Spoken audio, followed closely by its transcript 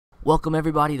Welcome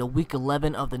everybody to Week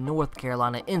 11 of the North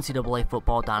Carolina NCAA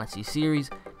Football Dynasty Series.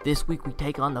 This week we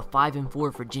take on the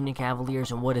 5-4 Virginia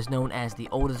Cavaliers in what is known as the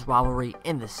oldest rivalry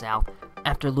in the South,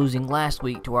 after losing last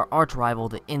week to our arch rival,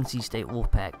 the NC State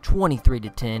Wolfpack,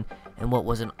 23-10, in what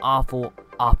was an awful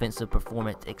offensive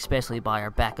performance, especially by our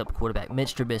backup quarterback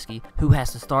Mitch Trubisky, who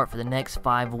has to start for the next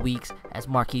 5 weeks as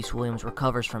Marquise Williams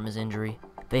recovers from his injury.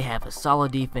 They have a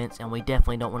solid defense, and we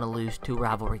definitely don't want to lose 2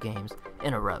 rivalry games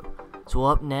in a row. So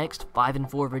up next,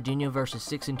 5-4 Virginia versus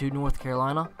 6-2 North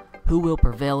Carolina. Who will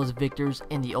prevail as victors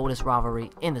in the oldest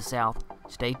rivalry in the South?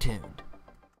 Stay tuned.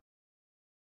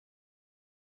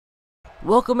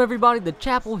 Welcome everybody to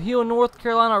Chapel Hill, North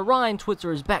Carolina. Ryan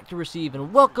Switzer is back to receive,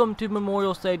 and welcome to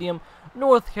Memorial Stadium.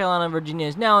 North Carolina and Virginia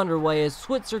is now underway as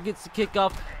Switzer gets the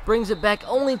kickoff, brings it back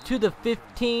only to the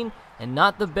 15, and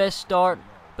not the best start.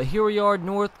 But here we are,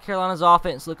 North Carolina's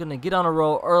offense looking to get on a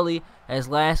roll early, as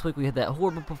last week we had that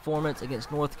horrible performance against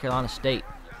North Carolina State.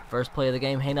 First play of the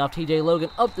game, handoff TJ Logan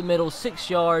up the middle, 6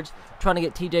 yards, trying to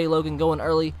get TJ Logan going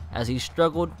early as he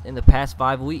struggled in the past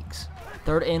 5 weeks.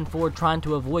 3rd and 4, trying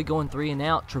to avoid going 3 and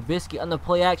out. Trubisky on the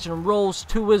play action, rolls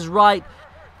to his right,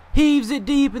 heaves it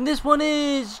deep, and this one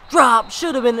is dropped.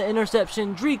 Should have been an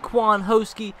interception. Dre'Quan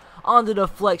Hosky on the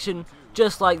deflection.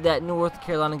 Just like that, North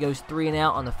Carolina goes 3 and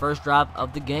out on the first drive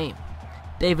of the game.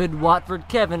 David Watford,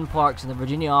 Kevin Parks, and the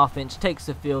Virginia offense takes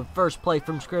the field. First play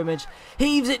from scrimmage,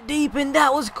 heaves it deep, and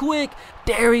that was quick.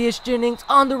 Darius Jennings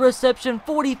on the reception,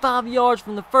 45 yards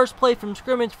from the first play from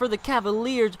scrimmage for the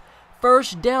Cavaliers.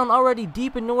 First down already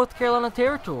deep in North Carolina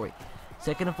territory.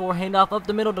 2nd and 4, handoff up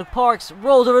the middle to Parks,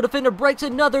 rolls over defender, breaks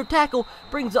another tackle,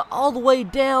 brings it all the way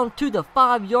down to the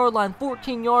 5-yard line.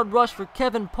 14-yard rush for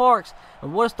Kevin Parks,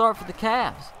 and what a start for the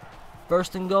Cavs.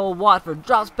 1st and goal, Watford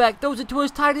drops back, throws it to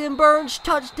his tight end Burns,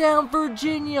 touchdown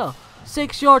Virginia.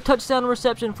 6-yard touchdown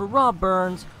reception for Rob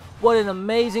Burns. What an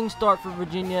amazing start for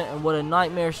Virginia, and what a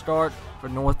nightmare start for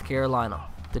North Carolina.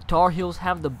 The Tar Heels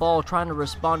have the ball, trying to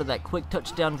respond to that quick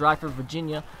touchdown drive for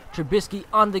Virginia. Trubisky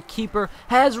on the keeper,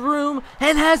 has room,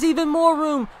 and has even more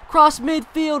room. Cross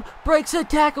midfield, breaks a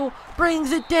tackle,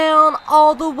 brings it down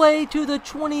all the way to the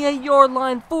 28-yard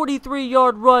line.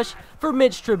 43-yard rush for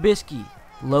Mitch Trubisky.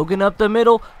 Logan up the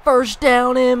middle, first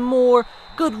down and more.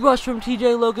 Good rush from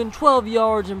TJ Logan, 12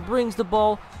 yards, and brings the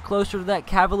ball closer to that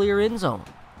Cavalier end zone.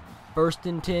 1st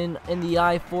and 10 in the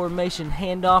I formation,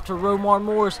 handoff to Romar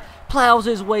Morris, plows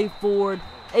his way forward,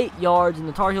 8 yards, and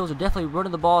the Tar Heels are definitely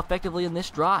running the ball effectively in this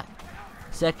drive.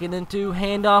 2nd and 2,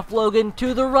 handoff Logan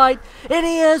to the right, and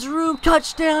he has room,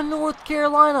 touchdown North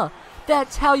Carolina.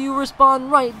 That's how you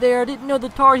respond right there. I didn't know the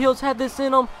Tar Heels had this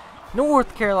in them.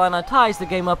 North Carolina ties the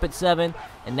game up at 7,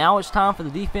 and now it's time for the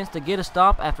defense to get a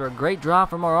stop after a great drive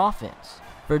from our offense.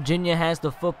 Virginia has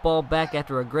the football back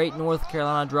after a great North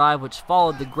Carolina drive, which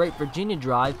followed the great Virginia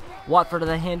drive. Watford to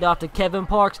the handoff to Kevin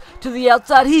Parks to the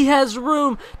outside. He has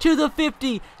room to the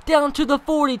 50, down to the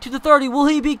 40, to the 30. Will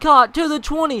he be caught? To the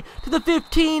 20, to the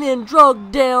 15, and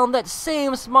drugged down. That's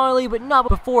Sam Smiley, but not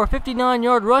before a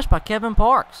 59-yard rush by Kevin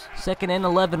Parks. 2nd and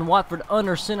 11, Watford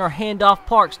under center, handoff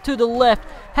Parks to the left,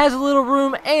 has a little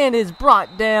room, and is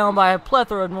brought down by a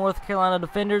plethora of North Carolina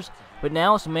defenders. But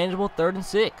now it's a manageable 3rd and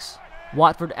 6.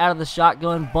 Watford out of the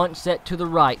shotgun, bunch set to the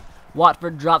right.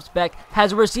 Watford drops back,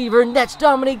 has a receiver, and that's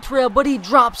Dominique Terrell, but he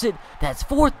drops it. That's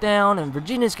 4th down, and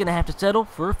Virginia's going to have to settle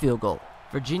for a field goal.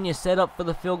 Virginia set up for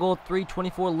the field goal,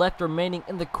 3:24 left remaining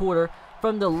in the quarter.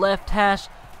 From the left hash,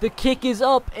 the kick is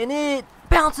up, and it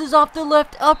bounces off the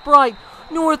left upright.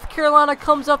 North Carolina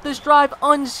comes off this drive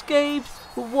unscathed.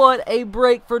 What a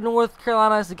break for North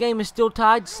Carolina as the game is still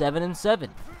tied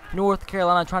 7-7. North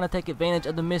Carolina trying to take advantage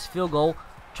of the missed field goal.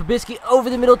 Trubisky over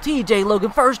the middle, TJ Logan,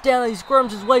 first down, and he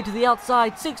squirms his way to the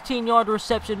outside, 16-yard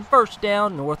reception, first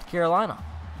down, North Carolina.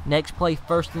 Next play,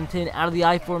 1st and 10 out of the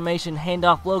I formation,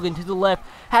 handoff Logan to the left,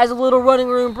 has a little running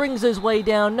room, brings his way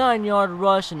down, 9-yard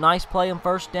rush, a nice play and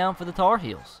first down for the Tar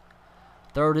Heels.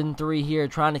 3rd and 3 here,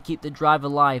 trying to keep the drive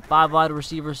alive, 5 wide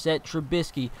receiver set,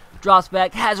 Trubisky drops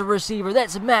back, has a receiver,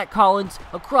 that's Matt Collins,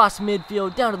 across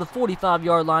midfield, down to the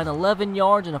 45-yard line, 11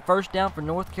 yards and a first down for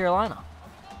North Carolina.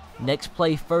 Next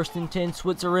play, 1st and 10,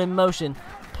 Switzer in motion.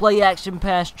 Play action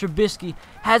pass, Trubisky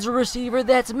has a receiver,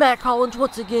 that's Matt Collins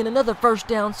once again, another first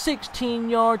down, 16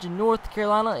 yards, and North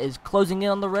Carolina is closing in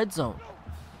on the red zone.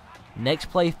 Next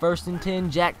play, 1st and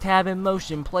 10, Jack Tab in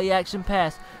motion, play action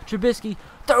pass, Trubisky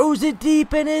throws it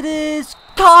deep, and it is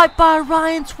caught by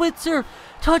Ryan Switzer.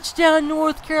 Touchdown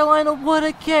North Carolina, what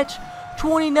a catch.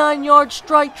 29-yard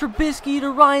strike, Trubisky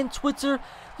to Ryan Switzer.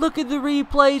 Look at the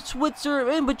replay. Switzer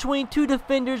in between 2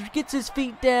 defenders, gets his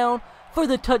feet down for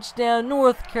the touchdown.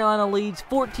 North Carolina leads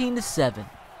 14-7.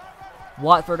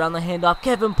 Watford on the handoff.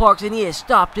 Kevin Parks, and he is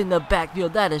stopped in the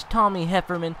backfield. That is Tommy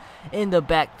Hefferman in the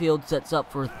backfield. Sets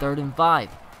up for 3rd and 5.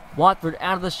 Watford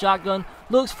out of the shotgun.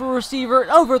 Looks for a receiver.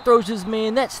 Overthrows his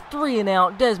man. That's 3 and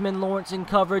out. Desmond Lawrence in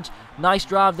coverage. Nice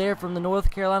drive there from the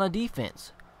North Carolina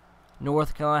defense.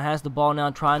 North Carolina has the ball now,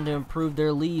 trying to improve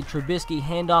their lead. Trubisky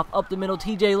handoff up the middle.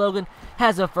 TJ Logan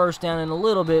has a first down and a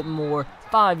little bit more.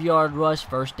 5-yard rush.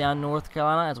 First down North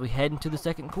Carolina as we head into the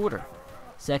second quarter.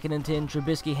 2nd and 10.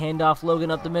 Trubisky handoff. Logan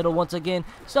up the middle once again.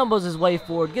 Stumbles his way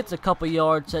forward. Gets a couple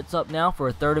yards. Sets up now for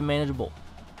a 3rd and manageable.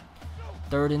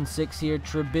 3rd and 6 here.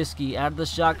 Trubisky out of the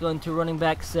shotgun to running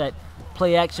back set.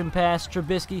 Play action pass.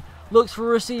 Trubisky looks for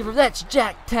a receiver. That's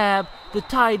Jack Tabb, the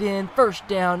tight end. First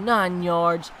down, 9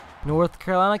 yards. North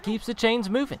Carolina keeps the chains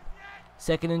moving.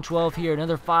 2nd and 12 here.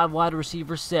 Another 5 wide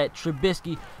receiver set.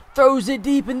 Trubisky throws it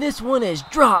deep, and this one is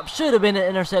dropped. Should have been an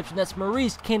interception. That's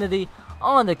Maurice Kennedy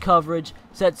on the coverage.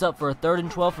 Sets up for a 3rd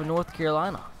and 12 for North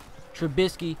Carolina.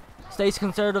 Trubisky stays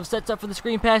conservative, sets up for the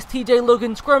screen pass. TJ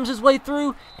Logan squirms his way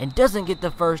through and doesn't get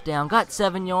the first down. Got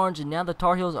 7 yards, and now the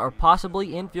Tar Heels are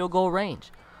possibly in field goal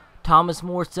range. Thomas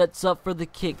Moore sets up for the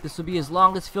kick. This will be his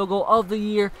longest field goal of the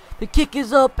year. The kick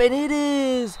is up, and it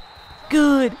is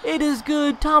good. It is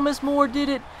good. Thomas Moore did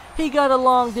it. He got a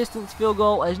long-distance field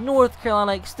goal as North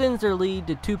Carolina extends their lead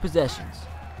to 2 possessions.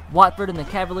 Watford and the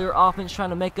Cavalier offense trying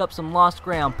to make up some lost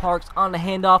ground. Parks on the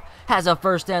handoff, has a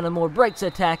first down and more, breaks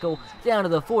a tackle down to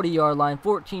the 40-yard line.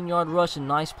 14-yard rush, and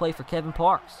nice play for Kevin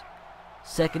Parks.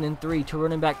 2nd and 3 to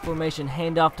running back formation,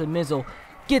 handoff to Mizzle.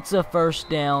 Gets a first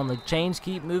down. The chains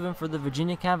keep moving for the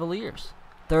Virginia Cavaliers.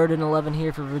 3rd and 11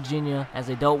 here for Virginia as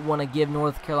they don't want to give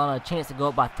North Carolina a chance to go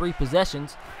up by 3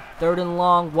 possessions. 3rd and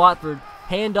long, Watford.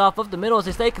 Handoff up the middle as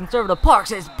they stay conservative.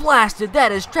 Parks is blasted.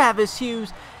 That is Travis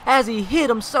Hughes as he hit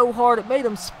him so hard it made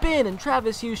him spin. And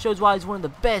Travis Hughes shows why he's one of the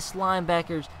best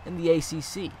linebackers in the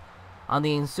ACC. On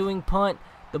the ensuing punt,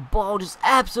 the ball just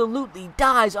absolutely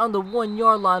dies on the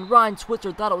 1-yard line. Ryan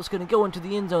Switzer thought it was going to go into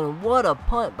the end zone. And what a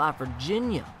punt by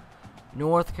Virginia.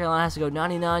 North Carolina has to go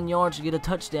 99 yards to get a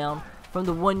touchdown. From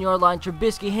the 1-yard line,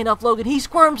 Trubisky handoff Logan. He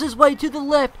squirms his way to the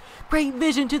left. Great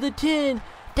vision to the 10.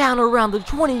 Down around the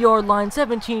 20-yard line,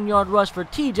 17-yard rush for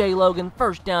TJ Logan.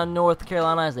 First down North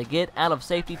Carolina as they get out of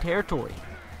safety territory.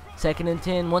 2nd and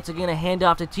 10, once again a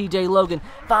handoff to TJ Logan.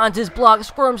 Finds his block,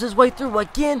 squirms his way through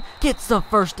again, gets the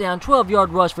first down.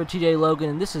 12-yard rush for TJ Logan,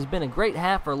 and this has been a great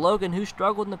half for Logan, who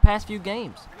struggled in the past few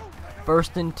games.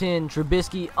 1st and 10,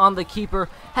 Trubisky on the keeper,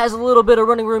 has a little bit of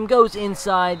running room, goes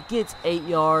inside, gets 8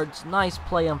 yards. Nice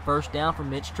play on first down for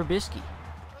Mitch Trubisky.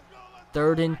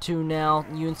 3rd and 2 now.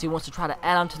 UNC wants to try to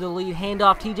add on to the lead.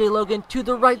 Handoff TJ Logan to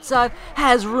the right side.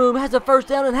 Has room, has a first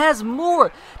down, and has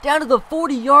more. Down to the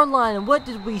 40-yard line. And what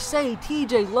did we say?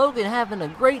 TJ Logan having a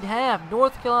great half.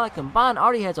 North Carolina combined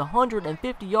already has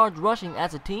 150 yards rushing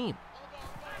as a team.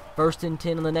 1st and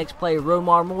 10 on the next play.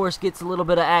 Romar Morris gets a little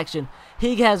bit of action.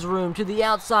 He has room to the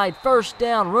outside. First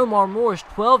down. Romar Morris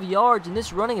 12 yards. And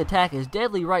this running attack is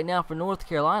deadly right now for North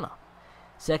Carolina.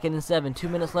 2nd and 7, 2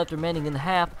 minutes left remaining in the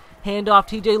half. Handoff,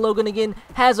 TJ Logan again,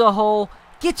 has a hole.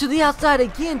 Gets to the outside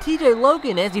again, TJ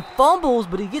Logan, as he fumbles,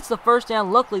 but he gets the first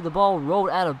down. Luckily, the ball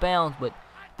rolled out of bounds, but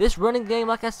this running game,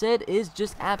 like I said, is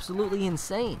just absolutely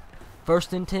insane.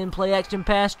 1st and 10, play action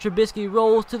pass. Trubisky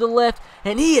rolls to the left,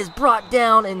 and he is brought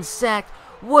down and sacked.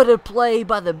 What a play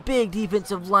by the big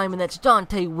defensive lineman. That's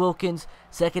Dante Wilkins.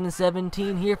 2nd and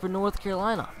 17 here for North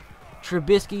Carolina.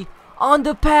 Trubisky on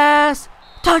the pass.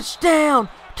 Touchdown!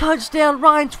 Touchdown!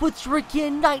 Ryan Switzer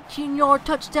again. 19-yard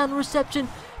touchdown reception.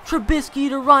 Trubisky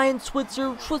to Ryan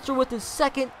Switzer. Switzer with his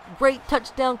 2nd great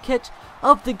touchdown catch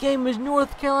of the game as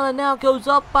North Carolina now goes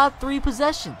up by 3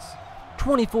 possessions.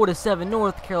 24-7,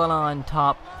 North Carolina on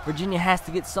top. Virginia has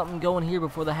to get something going here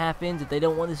before the half ends if they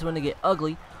don't want this one to get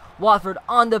ugly. Watford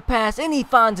on the pass, and he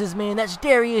finds his man. That's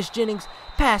Darius Jennings.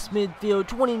 Past midfield,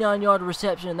 29-yard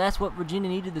reception, and that's what Virginia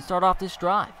needed to start off this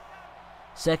drive.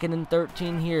 2nd and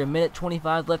 13 here, a minute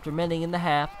 25 left remaining in the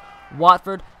half.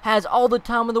 Watford has all the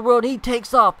time in the world. He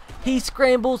takes off. He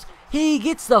scrambles. He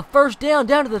gets the first down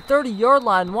to the 30-yard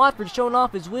line. Watford showing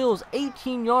off his wheels.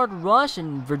 18-yard rush,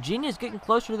 and Virginia's getting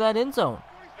closer to that end zone.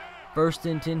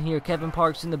 1st and 10 here. Kevin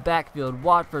Parks in the backfield.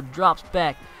 Watford drops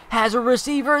back. Has a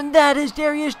receiver, and that is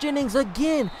Darius Jennings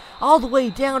again. All the way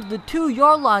down to the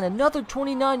 2-yard line. Another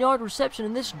 29-yard reception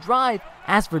in this drive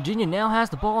as Virginia now has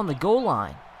the ball on the goal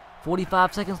line.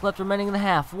 45 seconds left remaining in the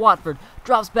half. Watford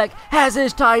drops back, has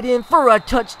his tight end for a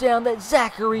touchdown. That's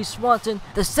Zachary Swanson,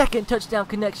 the 2nd touchdown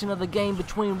connection of the game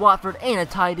between Watford and a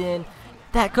tight end.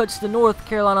 That cuts the North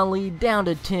Carolina lead down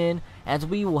to 10. as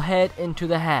we will head into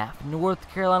the half. North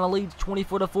Carolina leads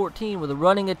 24-14 with a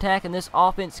running attack, and this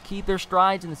offense keep their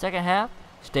strides in the second half.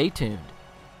 Stay tuned.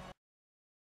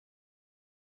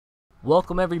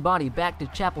 Welcome everybody back to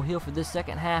Chapel Hill for this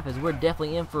second half, as we're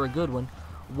definitely in for a good one.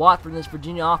 Watford and this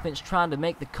Virginia offense trying to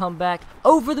make the comeback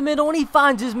over the middle, and he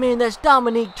finds his man. That's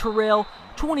Dominique Terrell.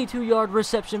 22-yard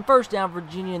reception, first down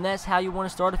Virginia, and that's how you want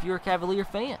to start if you're a Cavalier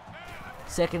fan.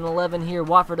 Second and 11 here.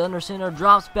 Watford under center,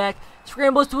 drops back,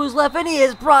 scrambles to his left, and he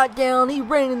is brought down. He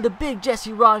ran into big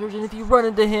Jesse Rogers, and if you run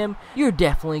into him, you're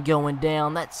definitely going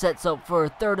down. That sets up for a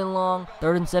third and long,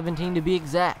 3rd and 17 to be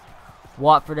exact.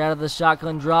 Watford out of the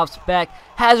shotgun, drops back,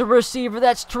 has a receiver,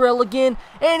 that's Terrell again,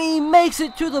 and he makes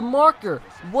it to the marker.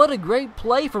 What a great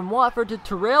play from Watford to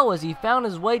Terrell as he found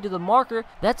his way to the marker.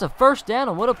 That's a first down,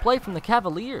 and what a play from the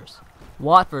Cavaliers.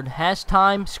 Watford has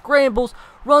time, scrambles,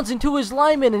 runs into his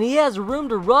lineman, and he has room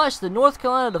to rush. The North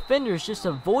Carolina defenders just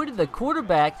avoided the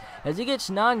quarterback as he gets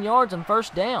 9 yards on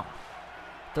first down.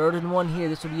 3rd and 1 here.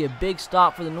 This will be a big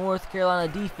stop for the North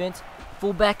Carolina defense.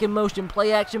 Fullback in motion,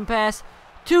 play action pass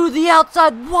to the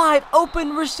outside, wide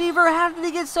open receiver. How did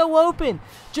he get so open?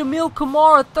 Jamil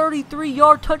Kamara,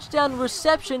 33-yard touchdown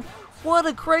reception. What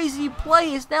a crazy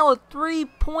play. It's now a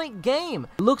 3-point game.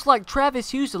 It looks like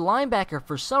Travis Hughes, the linebacker,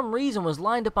 for some reason was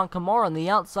lined up on Kamara on the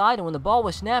outside, and when the ball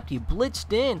was snapped, he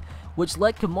blitzed in, which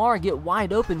let Kamara get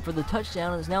wide open for the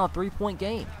touchdown, and it's now a 3-point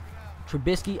game.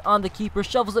 Trubisky on the keeper,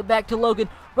 shovels it back to Logan,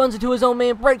 runs into his own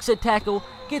man, breaks a tackle,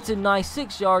 gets a nice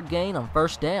 6-yard gain on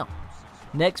first down.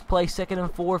 Next play, 2nd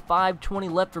and 4,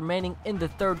 5:20 left remaining in the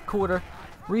third quarter.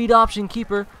 Read option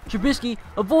keeper, Trubisky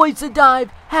avoids the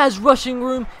dive, has rushing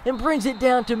room, and brings it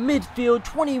down to midfield.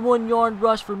 21-yard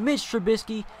rush for Mitch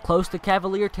Trubisky, close to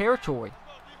Cavalier territory.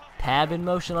 Tab in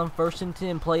motion on 1st and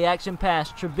 10, play action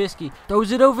pass, Trubisky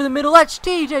throws it over the middle. That's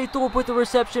TJ Thorpe with the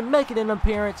reception, making an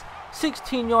appearance.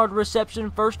 16-yard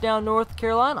reception, first down North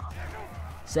Carolina.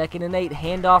 2nd and 8,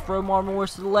 handoff, Romar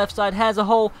Morris to the left side, has a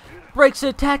hole, breaks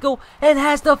a tackle, and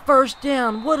has the first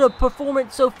down. What a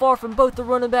performance so far from both the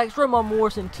running backs, Romar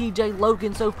Morris and TJ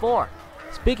Logan so far.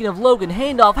 Speaking of Logan,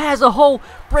 handoff, has a hole,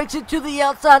 breaks it to the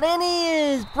outside, and he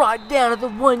is brought down at the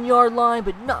 1-yard line,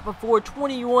 but not before a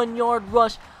 21-yard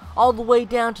rush all the way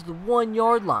down to the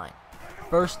 1-yard line.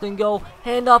 1st and goal,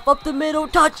 handoff up the middle,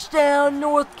 touchdown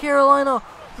North Carolina.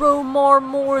 Romar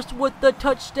Morris with the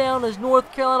touchdown as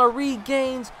North Carolina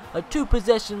regains a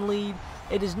 2-possession lead.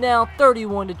 It is now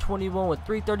 31-21 with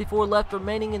 3:34 left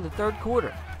remaining in the third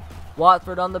quarter.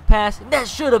 Watford on the pass. That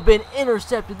should have been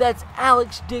intercepted. That's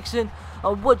Alex Dixon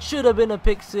on what should have been a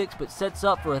pick six, but sets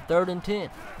up for a 3rd and 10.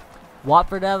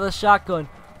 Watford out of the shotgun.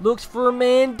 Looks for a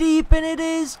man deep, and it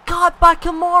is caught by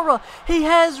Kamara. He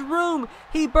has room.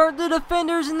 He burnt the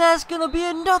defenders, and that's going to be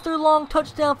another long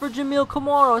touchdown for Jamil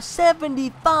Kamara.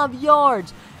 75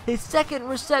 yards. His 2nd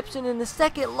reception and the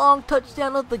 2nd long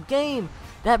touchdown of the game.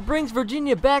 That brings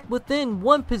Virginia back within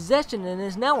 1 possession and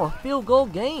is now a field goal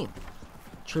game.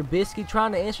 Trubisky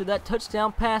trying to answer that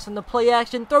touchdown pass on the play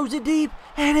action, throws it deep,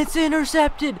 and it's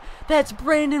intercepted. That's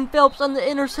Brandon Phelps on the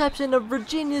interception, and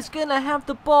Virginia's going to have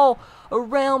the ball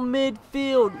around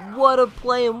midfield. What a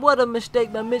play and what a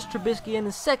mistake by Mitch Trubisky and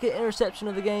his 2nd interception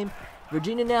of the game.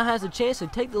 Virginia now has a chance to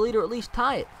take the lead or at least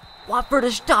tie it. Watford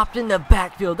is stopped in the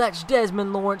backfield. That's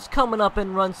Desmond Lawrence coming up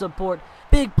in run support.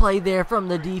 Big play there from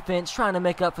the defense, trying to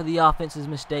make up for the offense's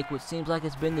mistake, which seems like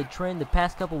it's been the trend the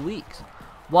past couple weeks.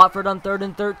 Watford on 3rd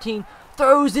and 13,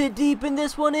 throws it deep, and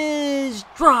this one is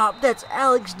dropped. That's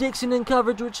Alex Dixon in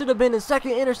coverage, which should have been his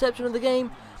 2nd interception of the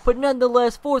game, but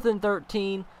nonetheless, 4th and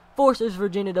 13, forces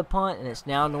Virginia to punt, and it's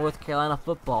now North Carolina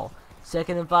football.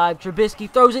 2nd and 5, Trubisky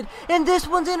throws it, and this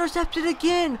one's intercepted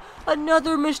again.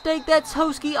 Another mistake. That's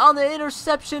Hosky on the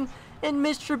interception, and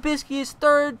Mitch Trubisky's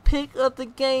 3rd pick of the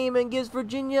game, and gives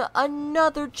Virginia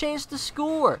another chance to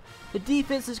score. The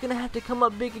defense is going to have to come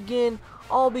up big again,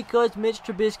 all because Mitch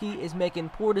Trubisky is making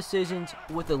poor decisions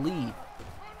with a lead.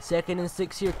 2nd and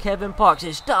 6 here. Kevin Parks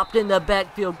is stopped in the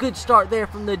backfield. Good start there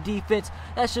from the defense.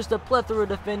 That's just a plethora of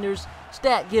defenders.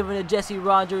 Stat given to Jesse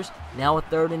Rogers. Now a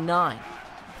 3rd and 9.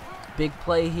 Big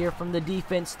play here from the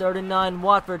defense. 3rd and 9.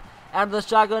 Watford out of the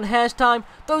shotgun, has time,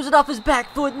 throws it off his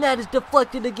back foot, and that is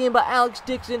deflected again by Alex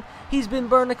Dixon. He's been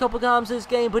burned a couple times this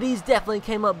game, but he's definitely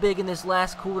came up big in this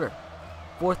last quarter.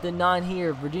 4th and 9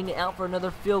 here. Virginia out for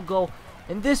another field goal.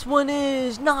 And this one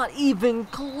is not even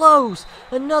close.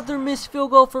 Another missed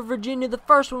field goal for Virginia. The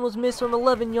first one was missed from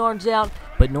 11 yards out,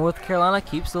 but North Carolina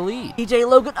keeps the lead. TJ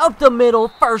Logan up the middle,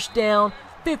 first down,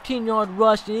 15-yard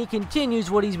rush, and he continues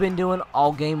what he's been doing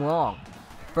all game long.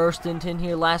 First and 10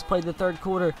 here, last play of the third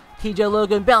quarter. TJ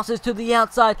Logan bounces to the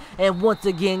outside and once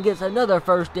again gets another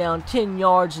first down, 10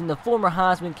 yards, and the former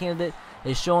Heisman candidate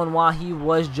is showing why he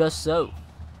was just so.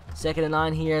 2nd and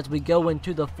 9 here as we go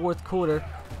into the fourth quarter.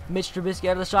 Mitch Trubisky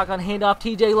out of the shotgun, handoff.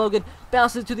 TJ Logan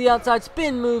bounces to the outside,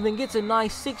 spin move, and gets a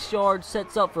nice 6 yards,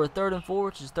 sets up for a 3rd and 4,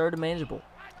 which is 3rd and manageable.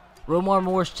 Romar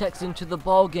Morris checks into the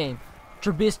ball game.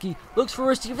 Trubisky looks for a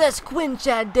receiver. That's Quinn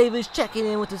Chad Davis checking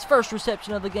in with his first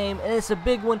reception of the game, and it's a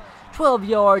big one. 12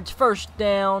 yards, first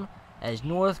down, as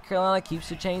North Carolina keeps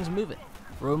the chains moving.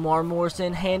 Romar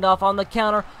Morrison, handoff on the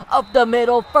counter, up the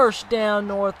middle, first down,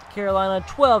 North Carolina,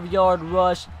 12-yard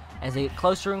rush as they get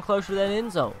closer and closer to that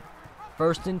end zone.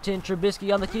 1st and 10,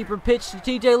 Trubisky on the keeper, pitch to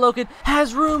TJ Logan,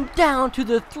 has room down to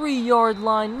the 3-yard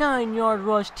line, 9-yard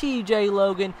rush. TJ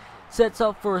Logan sets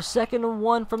up for a 2nd and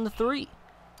 1 from the 3.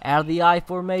 Out of the I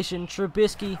formation,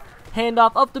 Trubisky,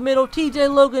 handoff up the middle,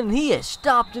 TJ Logan, and he is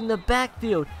stopped in the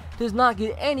backfield. Does not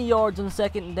get any yards on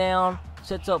 2nd down,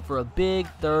 sets up for a big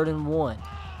 3rd and 1.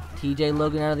 TJ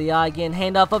Logan out of the I again,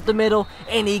 handoff up the middle,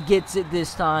 and he gets it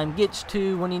this time. Gets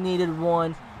 2 when he needed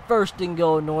 1. 1st and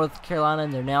goal, North Carolina,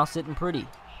 and they're now sitting pretty.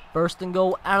 1st and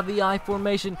goal out of the I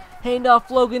formation, handoff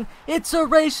Logan, it's a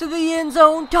race to the end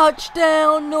zone,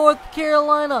 touchdown, North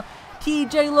Carolina.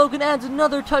 TJ Logan adds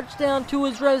another touchdown to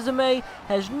his resume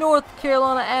as North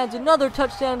Carolina adds another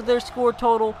touchdown to their score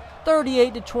total,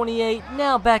 38-28,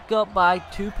 now back up by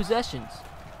 2 possessions.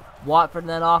 Watford in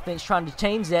that offense trying to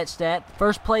change that stat.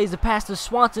 First play is a pass to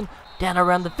Swanson down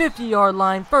around the 50-yard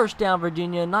line, 1st down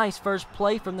Virginia. Nice first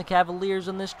play from the Cavaliers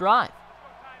on this drive.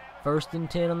 1st and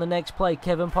 10 on the next play.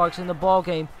 Kevin Parks in the ball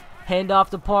game. Handoff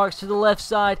to Parks to the left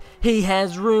side. He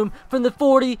has room from the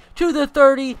 40 to the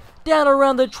 30, down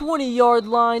around the 20-yard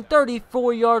line,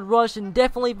 34-yard rush, and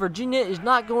definitely Virginia is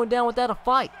not going down without a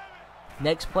fight.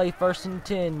 Next play, 1st and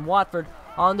 10. Watford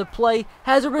on the play,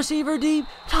 has a receiver deep,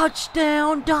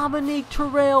 touchdown, Dominique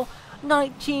Terrell,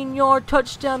 19-yard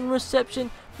touchdown reception.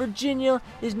 Virginia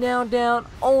is now down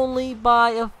only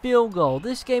by a field goal.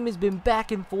 This game has been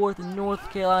back and forth, and North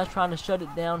Carolina is trying to shut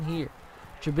it down here.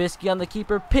 Trubisky on the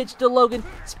keeper, pitch to Logan,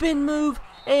 spin move,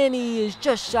 and he is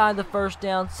just shy of the 1st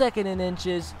down, 2nd and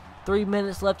inches. 3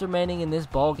 minutes left remaining in this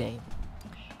ball game.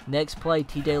 Next play,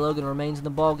 TJ Logan remains in the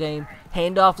ball game.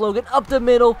 Handoff Logan up the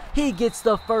middle. He gets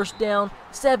the 1st down,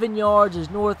 7 yards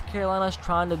as North Carolina's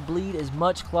trying to bleed as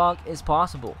much clock as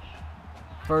possible.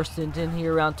 1st and 10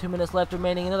 here, around 2 minutes left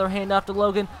remaining. Another handoff to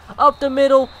Logan up the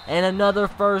middle, and another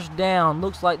 1st down.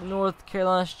 Looks like North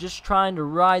Carolina's just trying to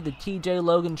ride the TJ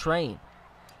Logan train.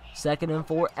 2nd and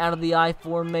 4 out of the I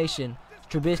formation.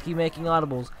 Trubisky making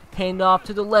audibles. Handoff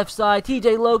to the left side.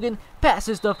 TJ Logan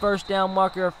passes the 1st down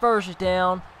marker. 1st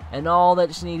down. And all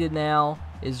that's needed now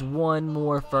is one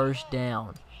more 1st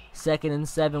down. 2nd and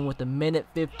 7 with a minute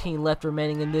 15 left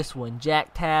remaining in this one.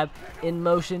 Jack Tab in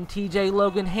motion. TJ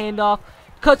Logan handoff.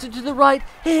 Cuts it to the right.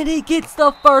 And he gets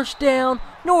the 1st down.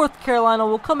 North Carolina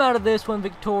will come out of this one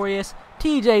victorious.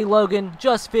 TJ Logan,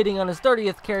 just fitting on his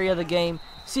 30th carry of the game,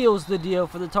 seals the deal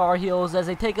for the Tar Heels as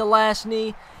they take a last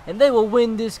knee, and they will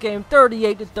win this game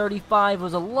 38-35. It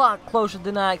was a lot closer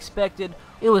than I expected.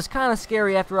 It was kind of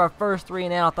scary after our first 3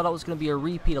 and out. I thought it was going to be a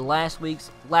repeat of last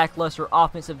week's lackluster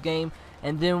offensive game,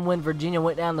 and then when Virginia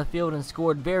went down the field and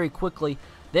scored very quickly,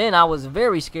 then I was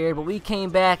very scared, but we came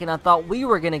back, and I thought we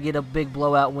were going to get a big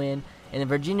blowout win. And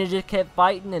Virginia just kept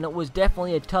fighting, and it was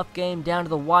definitely a tough game down to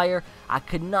the wire. I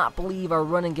could not believe our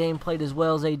running game played as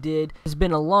well as they did. It's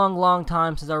been a long, long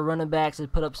time since our running backs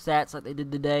had put up stats like they did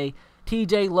today.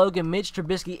 TJ Logan, Mitch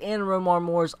Trubisky, and Romar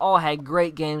Morris all had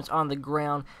great games on the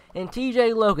ground. And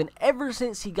TJ Logan, ever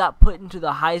since he got put into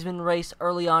the Heisman race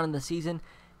early on in the season,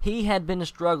 he had been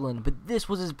struggling, but this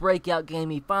was his breakout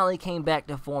game. He finally came back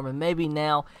to form, and maybe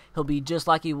now he'll be just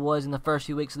like he was in the first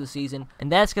few weeks of the season.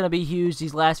 And that's going to be huge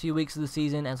these last few weeks of the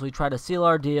season as we try to seal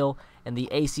our deal in the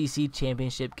ACC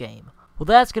championship game. Well,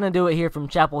 that's going to do it here from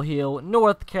Chapel Hill.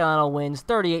 North Carolina wins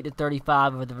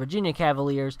 38-35 over the Virginia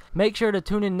Cavaliers. Make sure to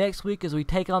tune in next week as we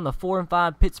take on the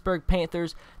 4-5 Pittsburgh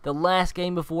Panthers, the last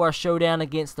game before our showdown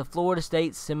against the Florida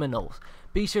State Seminoles.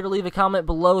 Be sure to leave a comment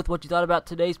below with what you thought about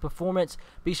today's performance.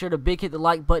 Be sure to big hit the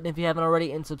like button if you haven't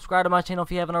already, and subscribe to my channel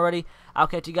if you haven't already. I'll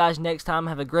catch you guys next time.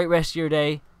 Have a great rest of your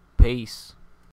day. Peace.